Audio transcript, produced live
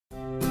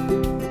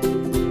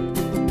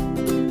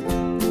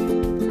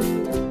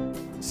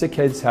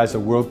SickKids has a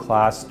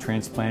world-class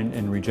transplant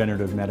and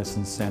regenerative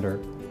medicine center.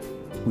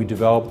 We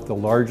developed the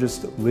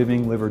largest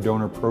living liver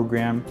donor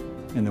program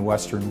in the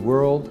Western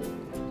world,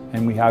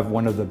 and we have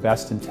one of the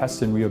best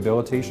intestine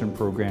rehabilitation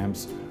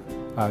programs,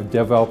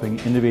 developing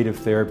innovative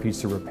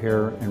therapies to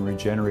repair and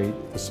regenerate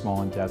the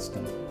small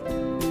intestine.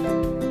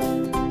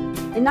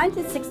 In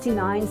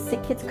 1969,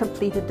 SickKids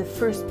completed the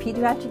first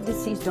pediatric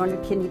deceased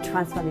donor kidney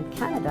transplant in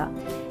Canada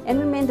and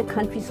remained the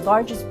country's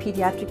largest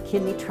pediatric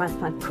kidney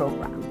transplant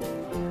program.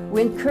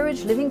 We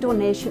encourage living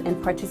donation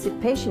and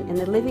participation in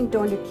the Living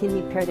Donor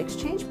Kidney Paired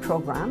Exchange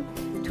program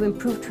to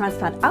improve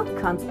transplant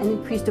outcomes and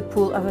increase the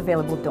pool of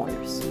available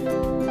donors.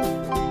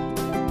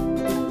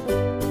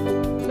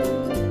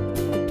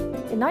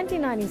 In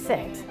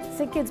 1996,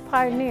 SickKids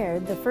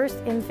pioneered the first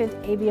infant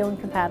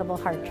ABO-incompatible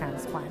heart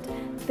transplant.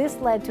 This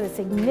led to a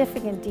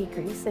significant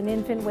decrease in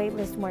infant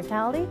waitlist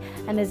mortality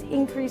and has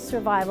increased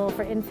survival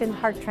for infant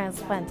heart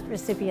transplant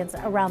recipients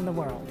around the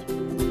world.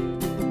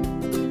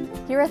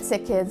 Here at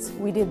SickKids,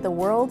 we did the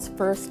world's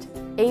first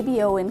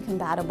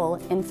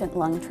ABO-incompatible infant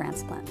lung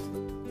transplant.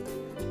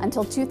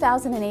 Until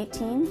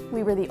 2018,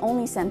 we were the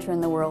only center in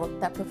the world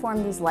that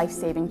performed these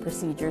life-saving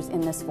procedures in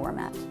this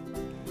format.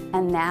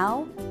 And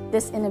now,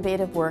 this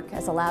innovative work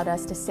has allowed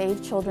us to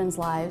save children's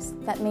lives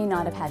that may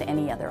not have had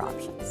any other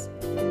options.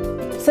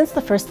 Since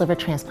the first liver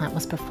transplant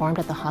was performed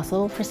at the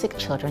Hospital for Sick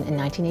Children in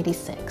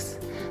 1986,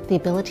 the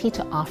ability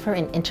to offer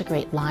and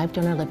integrate live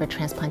donor liver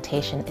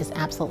transplantation is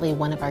absolutely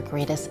one of our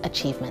greatest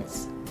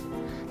achievements.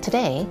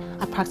 Today,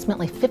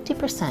 approximately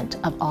 50%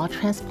 of all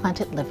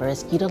transplanted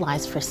livers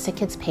utilized for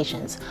SickKids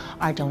patients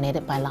are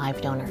donated by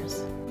live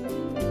donors.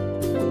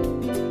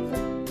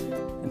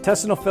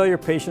 Intestinal failure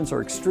patients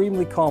are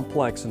extremely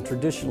complex, and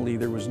traditionally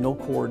there was no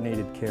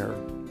coordinated care.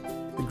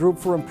 The Group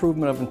for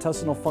Improvement of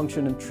Intestinal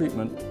Function and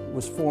Treatment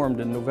was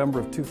formed in November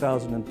of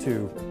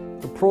 2002.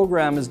 The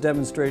program has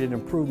demonstrated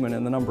improvement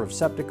in the number of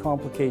septic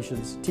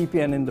complications,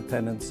 TPN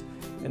independence,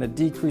 and a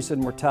decrease in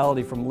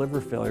mortality from liver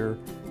failure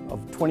of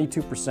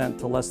 22%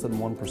 to less than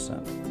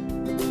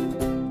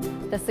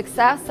 1%. The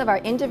success of our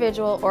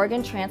individual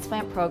organ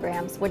transplant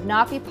programs would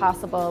not be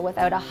possible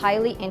without a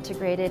highly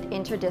integrated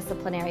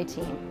interdisciplinary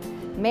team,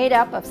 made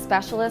up of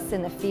specialists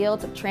in the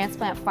fields of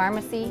transplant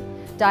pharmacy,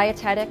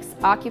 dietetics,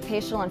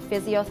 occupational and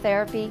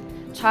physiotherapy,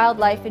 child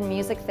life and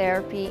music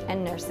therapy,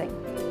 and nursing.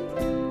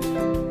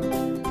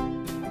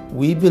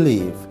 We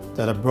believe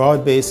that a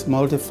broad-based,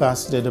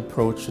 multifaceted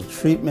approach to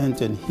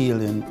treatment and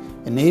healing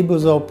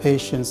enables our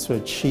patients to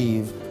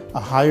achieve a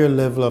higher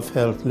level of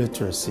health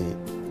literacy,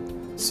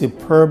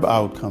 superb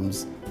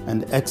outcomes,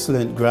 and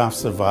excellent graft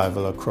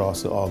survival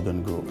across the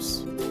organ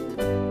groups.